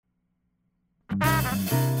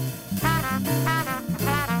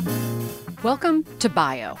Welcome to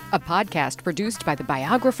Bio, a podcast produced by the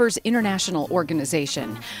Biographers International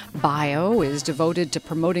Organization. Bio is devoted to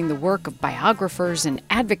promoting the work of biographers and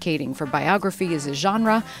advocating for biography as a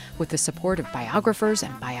genre with the support of biographers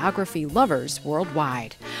and biography lovers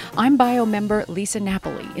worldwide. I'm Bio member Lisa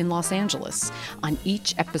Napoli in Los Angeles. On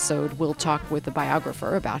each episode, we'll talk with a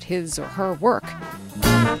biographer about his or her work.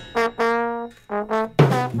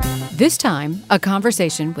 This time, a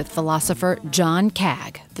conversation with philosopher John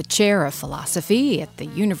Kaag, the chair of philosophy at the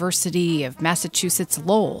University of Massachusetts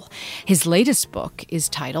Lowell. His latest book is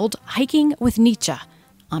titled Hiking with Nietzsche,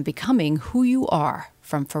 On Becoming Who You Are,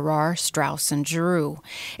 from Farrar, Straus, and Giroux.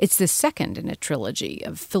 It's the second in a trilogy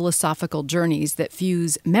of philosophical journeys that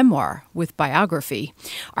fuse memoir with biography.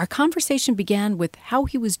 Our conversation began with how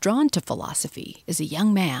he was drawn to philosophy as a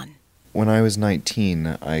young man. When I was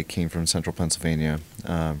 19, I came from central Pennsylvania,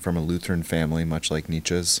 from a Lutheran family, much like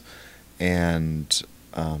Nietzsche's, and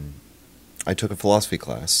I took a philosophy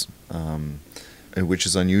class, which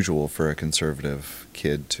is unusual for a conservative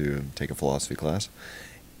kid to take a philosophy class.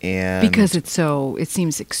 And because it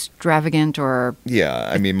seems extravagant or... Yeah,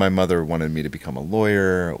 I mean, my mother wanted me to become a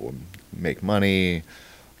lawyer, or make money,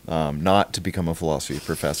 not to become a philosophy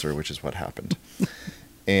professor, which is what happened.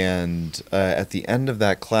 And at the end of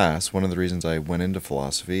that class, one of the reasons I went into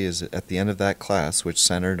philosophy is at the end of that class, which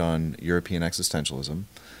centered on European existentialism,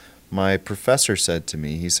 my professor said to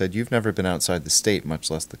me, he said, "You've never been outside the state,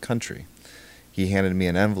 much less the country." He handed me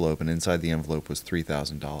an envelope, and inside the envelope was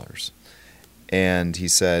 $3,000. And he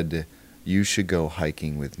said, "You should go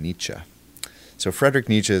hiking with Nietzsche." So Friedrich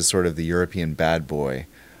Nietzsche is sort of the European bad boy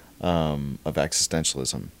of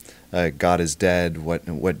existentialism. God is dead,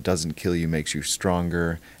 what doesn't kill you makes you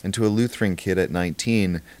stronger. And to a Lutheran kid at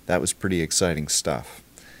 19, that was pretty exciting stuff.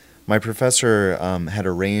 My professor had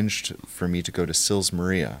arranged for me to go to Sils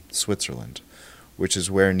Maria, Switzerland, which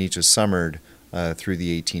is where Nietzsche summered through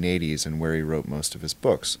the 1880s and where he wrote most of his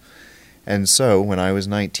books. And so, when I was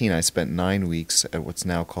 19, I spent 9 weeks at what's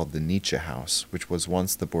now called the Nietzsche House, which was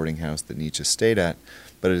once the boarding house that Nietzsche stayed at,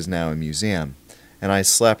 but it is now a museum. And I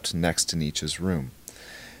slept next to Nietzsche's room.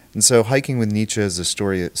 And so Hiking with Nietzsche is a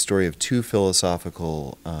story of two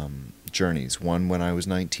philosophical journeys. One when I was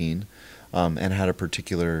 19 and had a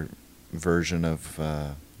particular version of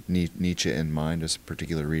Nietzsche in mind, as a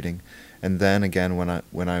particular reading. And then again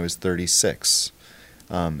when I was 36.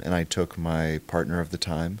 And I took my partner of the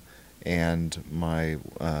time and my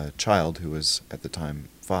child, who was at the time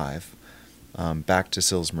 5, back to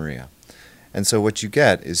Sils Maria. And so what you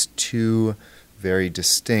get is two very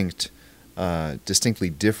distinctly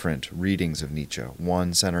different readings of Nietzsche.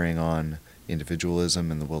 One centering on individualism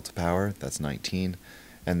and the will to power, that's 19,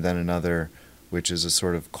 and then another which is a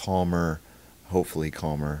sort of calmer, hopefully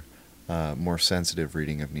calmer, more sensitive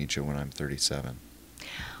reading of Nietzsche when I'm 37.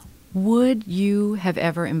 Would you have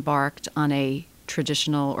ever embarked on a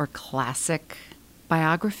traditional or classic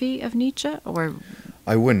biography of Nietzsche? Or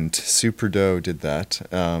I wouldn't. Sue Prideaux did that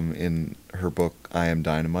in her book I Am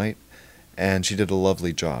Dynamite, and she did a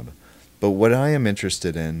lovely job. But what I am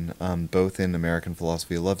interested in, both in American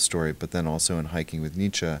Philosophy: A Love Story, but then also in Hiking with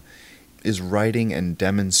Nietzsche, is writing and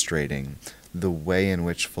demonstrating the way in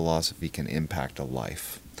which philosophy can impact a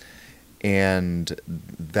life. And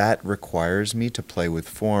that requires me to play with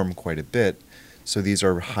form quite a bit, so these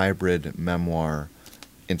are hybrid memoir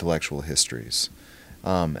intellectual histories.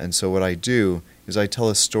 And so what I do is I tell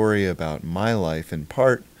a story about my life in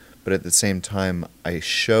part, but at the same time I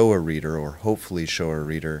show a reader, or hopefully show a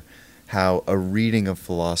reader, how a reading of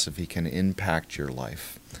philosophy can impact your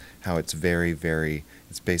life, how it's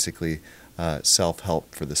it's basically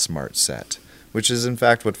self-help for the smart set, which is in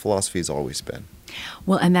fact what philosophy has always been.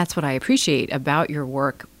 Well, and that's what I appreciate about your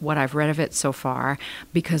work, what I've read of it so far,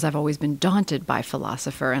 because I've always been daunted by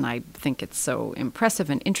philosopher, and I think it's so impressive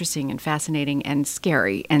and interesting and fascinating and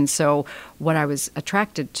scary. And so what I was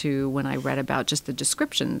attracted to when I read about just the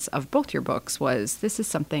descriptions of both your books was, this is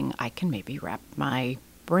something I can maybe wrap my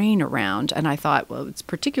brain around. And I thought, well, it's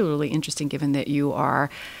particularly interesting given that you are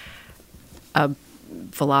a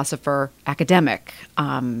philosopher, academic.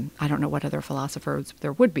 I don't know what other philosophers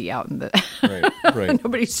there would be out in the... Right.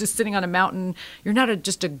 Nobody's just sitting on a mountain. You're not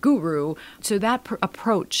just a guru. So that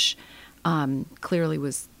approach clearly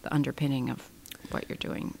was the underpinning of what you're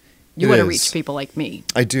doing. You want to reach people like me.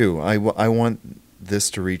 I do. I want this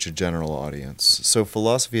to reach a general audience. So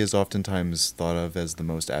philosophy is oftentimes thought of as the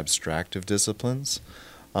most abstract of disciplines,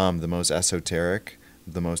 the most esoteric,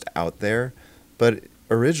 the most out there. But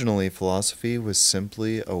originally, philosophy was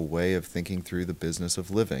simply a way of thinking through the business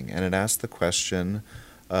of living, and it asked the question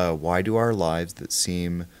Why do our lives that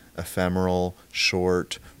seem ephemeral,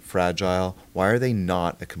 short, fragile, why are they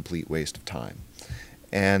not a complete waste of time?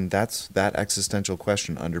 And that existential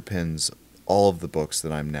question underpins all of the books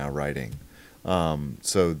that I'm now writing.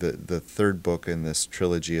 So the third book in this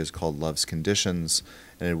trilogy is called Love's Conditions,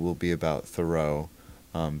 and it will be about Thoreau,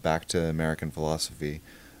 back to American philosophy.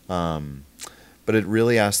 But it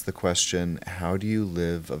really asks the question, how do you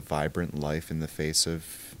live a vibrant life in the face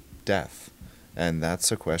of death? And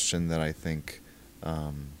that's a question that I think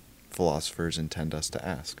philosophers intend us to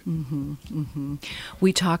ask. Mm-hmm, mm-hmm.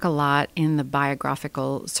 We talk a lot in the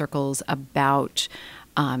biographical circles about,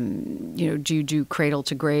 do you do cradle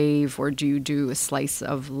to grave or do you do a slice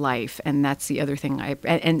of life? And that's the other thing.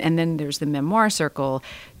 And then there's the memoir circle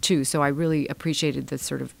too. So I really appreciated the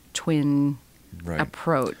sort of twin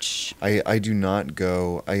approach. I do not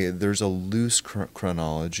go, there's a loose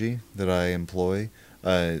chronology that I employ,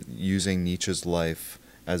 using Nietzsche's life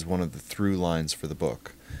as one of the through lines for the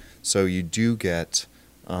book. So you do get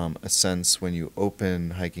a sense when you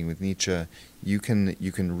open Hiking with Nietzsche, you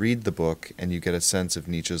can read the book and you get a sense of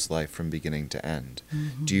Nietzsche's life from beginning to end.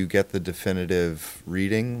 Mm-hmm. Do you get the definitive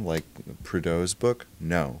reading like Proudhon's book?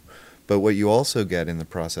 No. But what you also get in the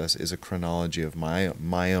process is a chronology of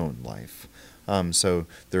my own life. So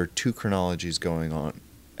there are two chronologies going on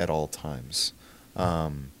at all times.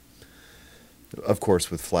 Of course,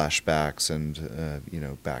 with flashbacks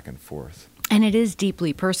and back and forth. And it is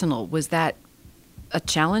deeply personal. Was that a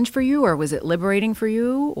challenge for you, or was it liberating for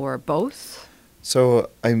you, or both? So,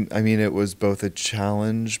 I mean, it was both a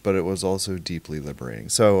challenge, but it was also deeply liberating.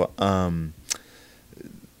 So,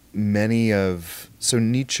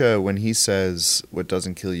 Nietzsche, when he says, what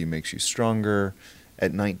doesn't kill you makes you stronger,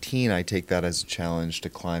 at 19, I take that as a challenge to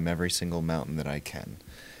climb every single mountain that I can.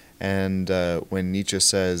 And when Nietzsche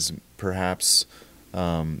says, perhaps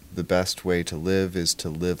the best way to live is to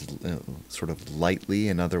live sort of lightly.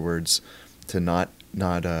 In other words, to not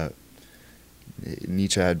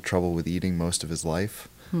Nietzsche had trouble with eating most of his life.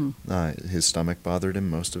 His stomach bothered him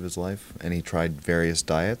most of his life, and he tried various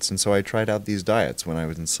diets. And so I tried out these diets when I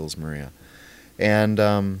was in Sils Maria. And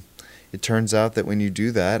it turns out that when you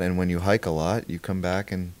do that and when you hike a lot, you come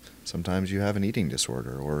back and sometimes you have an eating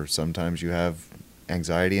disorder, or sometimes you have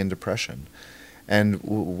anxiety and depression. And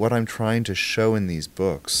what I'm trying to show in these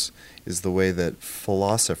books is the way that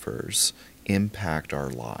philosophers impact our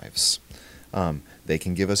lives. They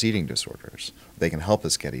can give us eating disorders. They can help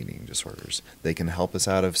us get eating disorders. They can help us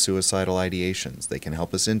out of suicidal ideations. They can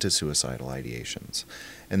help us into suicidal ideations.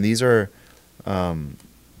 And these are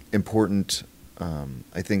important.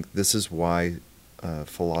 I think this is why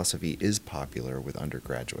philosophy is popular with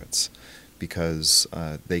undergraduates, because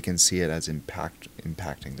they can see it as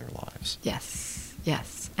impacting their lives. Yes,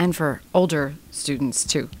 yes. And for older students,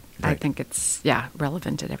 too. Right. I think it's,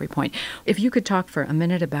 relevant at every point. If you could talk for a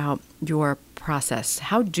minute about your process,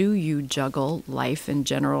 how do you juggle life in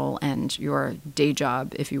general and your day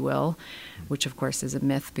job, if you will, which, of course, is a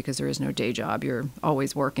myth because there is no day job. You're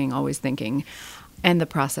always working, always thinking, and the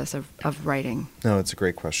process of writing? No, it's a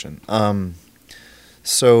great question.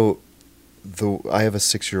 So I have a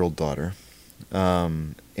 6-year-old daughter.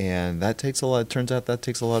 And that takes a lot. It turns out that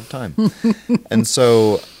takes a lot of time. And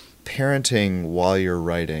so parenting while you're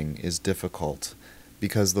writing is difficult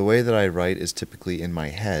because the way that I write is typically in my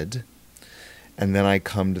head, and then I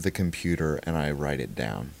come to the computer and I write it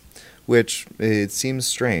down, which it seems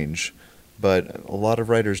strange, but a lot of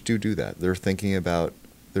writers do that. They're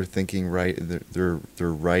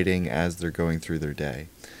writing as they're going through their day.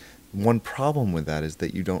 One problem with that is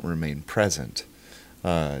that you don't remain present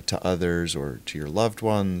to others or to your loved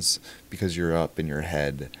ones because you're up in your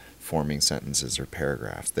head forming sentences or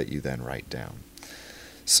paragraphs that you then write down.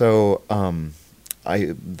 So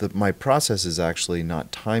my process is actually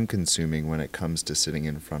not time consuming when it comes to sitting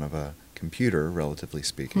in front of a computer, relatively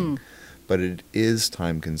speaking, but it is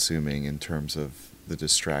time consuming in terms of the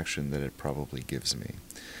distraction that it probably gives me.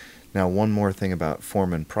 Now, one more thing about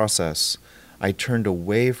form and process. I turned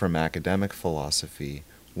away from academic philosophy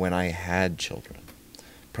when I had children,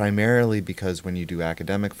 primarily because when you do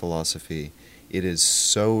academic philosophy, it is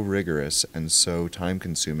so rigorous and so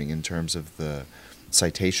time-consuming in terms of the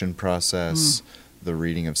citation process, the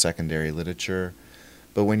reading of secondary literature.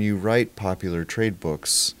 But when you write popular trade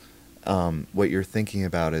books, what you're thinking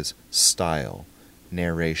about is style,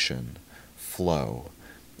 narration, flow.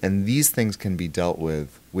 And these things can be dealt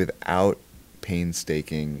with without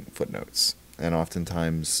painstaking footnotes. And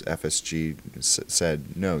oftentimes FSG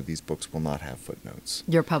said, no, these books will not have footnotes.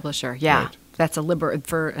 Your publisher, yeah. Right. That's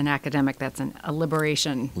for an academic, that's a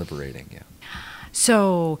liberation. Liberating, yeah.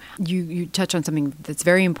 So you touch on something that's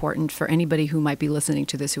very important for anybody who might be listening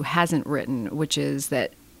to this who hasn't written, which is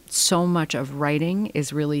that so much of writing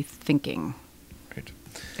is really thinking. Right.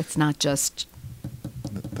 It's not just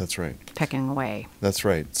That's right. pecking away. That's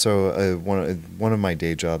right. So one of my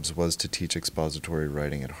day jobs was to teach expository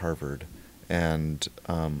writing at Harvard. And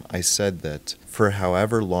I said that for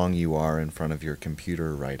however long you are in front of your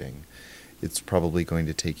computer writing, it's probably going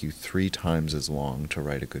to take you 3 times as long to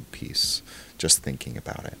write a good piece, just thinking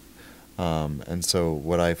about it. And so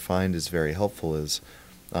what I find is very helpful is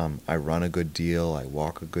I run a good deal, I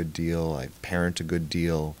walk a good deal, I parent a good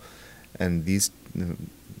deal, and these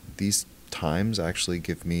times actually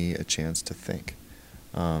give me a chance to think.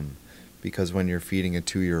 Because when you're feeding a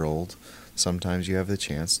 2-year-old, sometimes you have the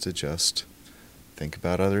chance to just think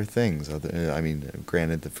about other things. I mean,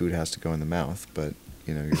 granted, the food has to go in the mouth, but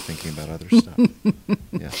you're thinking about other stuff.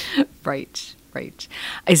 Yeah. Right.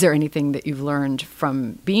 Is there anything that you've learned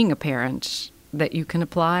from being a parent that you can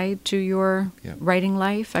apply to your writing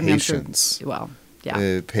life? I mean, patience. I'm sure, well,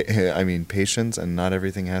 yeah. Patience, and not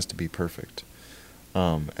everything has to be perfect.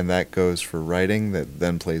 And that goes for writing, that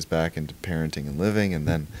then plays back into parenting and living, and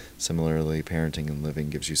then similarly, parenting and living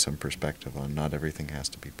gives you some perspective on not everything has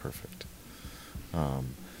to be perfect.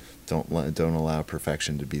 Don't allow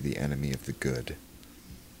perfection to be the enemy of the good.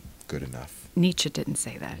 Good enough. Nietzsche didn't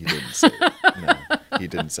say that. He didn't say that. No, he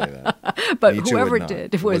didn't say that. But Nietzsche whoever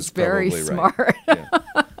did was very smart. Right. Yeah,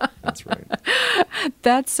 that's right.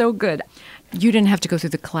 That's so good. You didn't have to go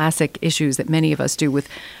through the classic issues that many of us do with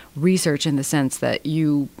research, in the sense that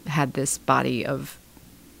you had this body of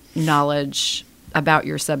knowledge about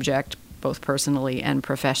your subject, both personally and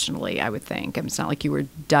professionally, I would think. It's not like you were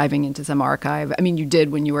diving into some archive. I mean, you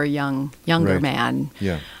did when you were a younger right. man.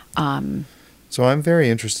 Yeah. So I'm very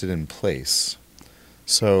interested in place.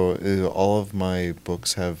 So all of my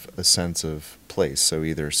books have a sense of place. So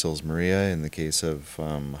either Sils Maria in the case of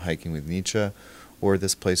Hiking with Nietzsche, or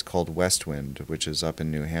this place called Westwind, which is up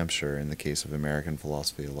in New Hampshire in the case of American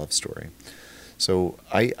Philosophy, a Love Story. So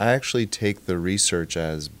I actually take the research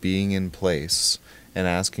as being in place and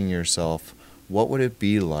asking yourself, what would it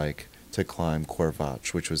be like to climb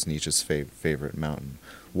Corvatsch, which was Nietzsche's favorite mountain?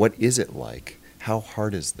 What is it like? How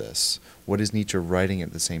hard is this? What is Nietzsche writing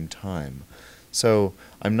at the same time? So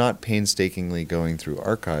I'm not painstakingly going through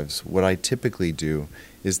archives. What I typically do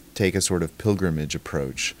is take a sort of pilgrimage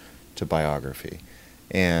approach to biography.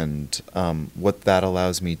 And what that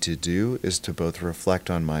allows me to do is to both reflect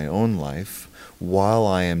on my own life while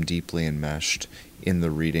I am deeply enmeshed in the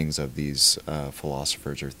readings of these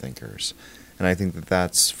philosophers or thinkers. And I think that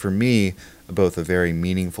that's, for me, both a very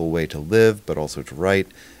meaningful way to live, but also to write,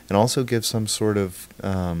 and also give some sort of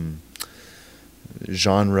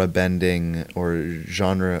genre bending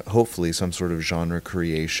or hopefully some sort of genre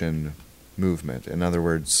creation movement. In other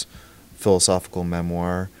words, philosophical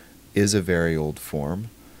memoir is a very old form.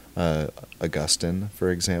 Augustine,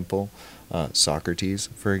 for example, Socrates,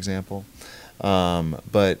 for example.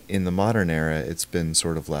 But in the modern era, it's been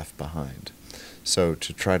sort of left behind. So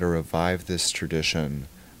to try to revive this tradition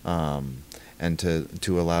and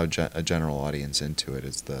to allow a general audience into it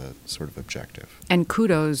is the sort of objective. And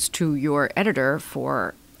kudos to your editor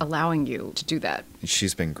for allowing you to do that.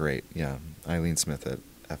 She's been great, yeah. Eileen Smith at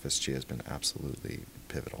FSG has been absolutely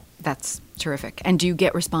pivotal. That's terrific. And do you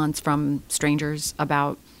get response from strangers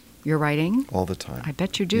about your writing? All the time. I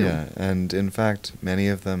bet you do. Yeah, and in fact, many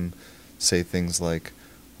of them say things like,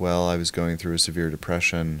 well, I was going through a severe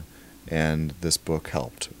depression and this book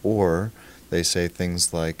helped. Or they say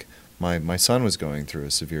things like, my son was going through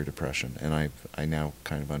a severe depression and I now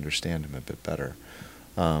kind of understand him a bit better.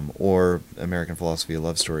 Or American Philosophy, a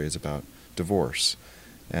Love Story is about divorce.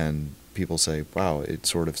 And people say, wow, it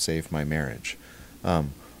sort of saved my marriage.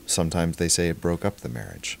 Sometimes they say it broke up the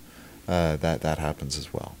marriage. That happens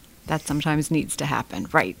as well. That sometimes needs to happen.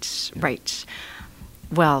 Right, yeah. Right.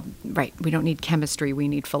 Well, right. We don't need chemistry. We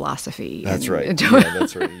need philosophy. That's right. Yeah,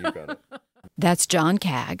 that's right. You got it. That's John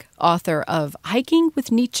Kagg, author of Hiking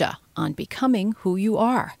with Nietzsche on Becoming Who You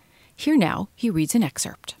Are. Here now, he reads an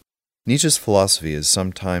excerpt. Nietzsche's philosophy is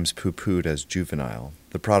sometimes pooh-poohed as juvenile,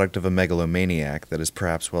 the product of a megalomaniac that is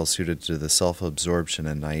perhaps well suited to the self-absorption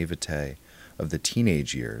and naivete of the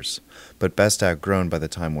teenage years, but best outgrown by the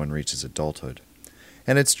time one reaches adulthood.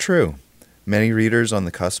 And it's true. Many readers on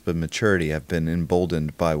the cusp of maturity have been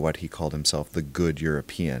emboldened by what he called himself the good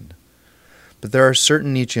European. But there are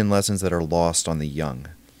certain Nietzschean lessons that are lost on the young.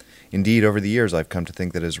 Indeed, over the years I've come to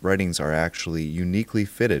think that his writings are actually uniquely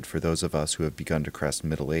fitted for those of us who have begun to crest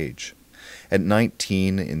middle age. At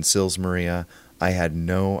 19, in Sils Maria, I had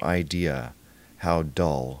no idea how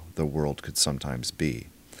dull the world could sometimes be.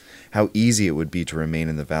 how easy it would be to remain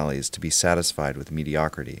in the valleys, to be satisfied with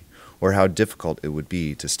mediocrity, or how difficult it would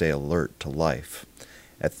be to stay alert to life.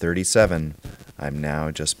 At 37, I'm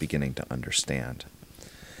now just beginning to understand.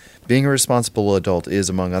 Being a responsible adult is,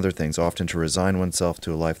 among other things, often to resign oneself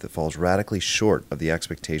to a life that falls radically short of the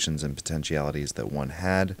expectations and potentialities that one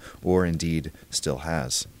had, or indeed still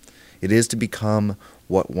has. It is to become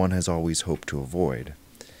what one has always hoped to avoid.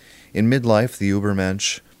 In midlife, the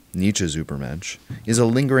Übermensch, Nietzsche's Übermensch, is a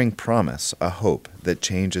lingering promise, a hope that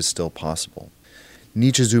change is still possible.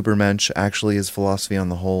 Nietzsche's Übermensch, actually, his philosophy on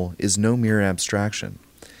the whole, is no mere abstraction.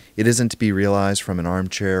 It isn't to be realized from an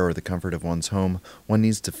armchair or the comfort of one's home. One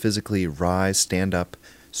needs to physically rise, stand up,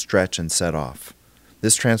 stretch, and set off.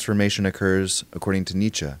 This transformation occurs, according to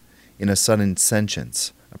Nietzsche, in a sudden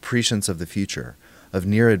sentience, a prescience of the future, of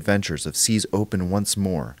near adventures, of seas open once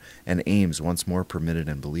more, and aims once more permitted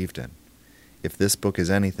and believed in. If this book is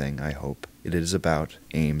anything, I hope, it is about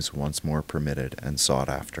aims once more permitted and sought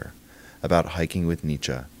after, about hiking with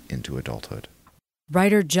Nietzsche into adulthood.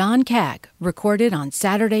 Writer John Kag recorded on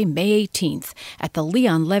Saturday, May 18th at the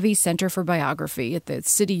Leon Levy Center for Biography at the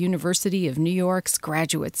City University of New York's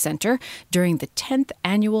Graduate Center during the 10th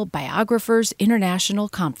Annual Biographers International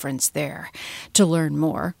Conference there. To learn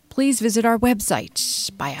more, please visit our website,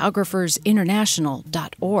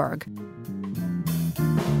 biographersinternational.org.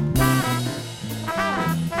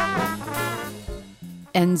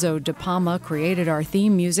 Enzo De Palma created our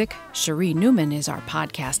theme music. Cherie Newman is our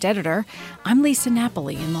podcast editor. I'm Lisa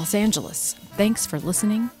Napoli in Los Angeles. Thanks for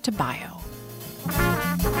listening to Bio.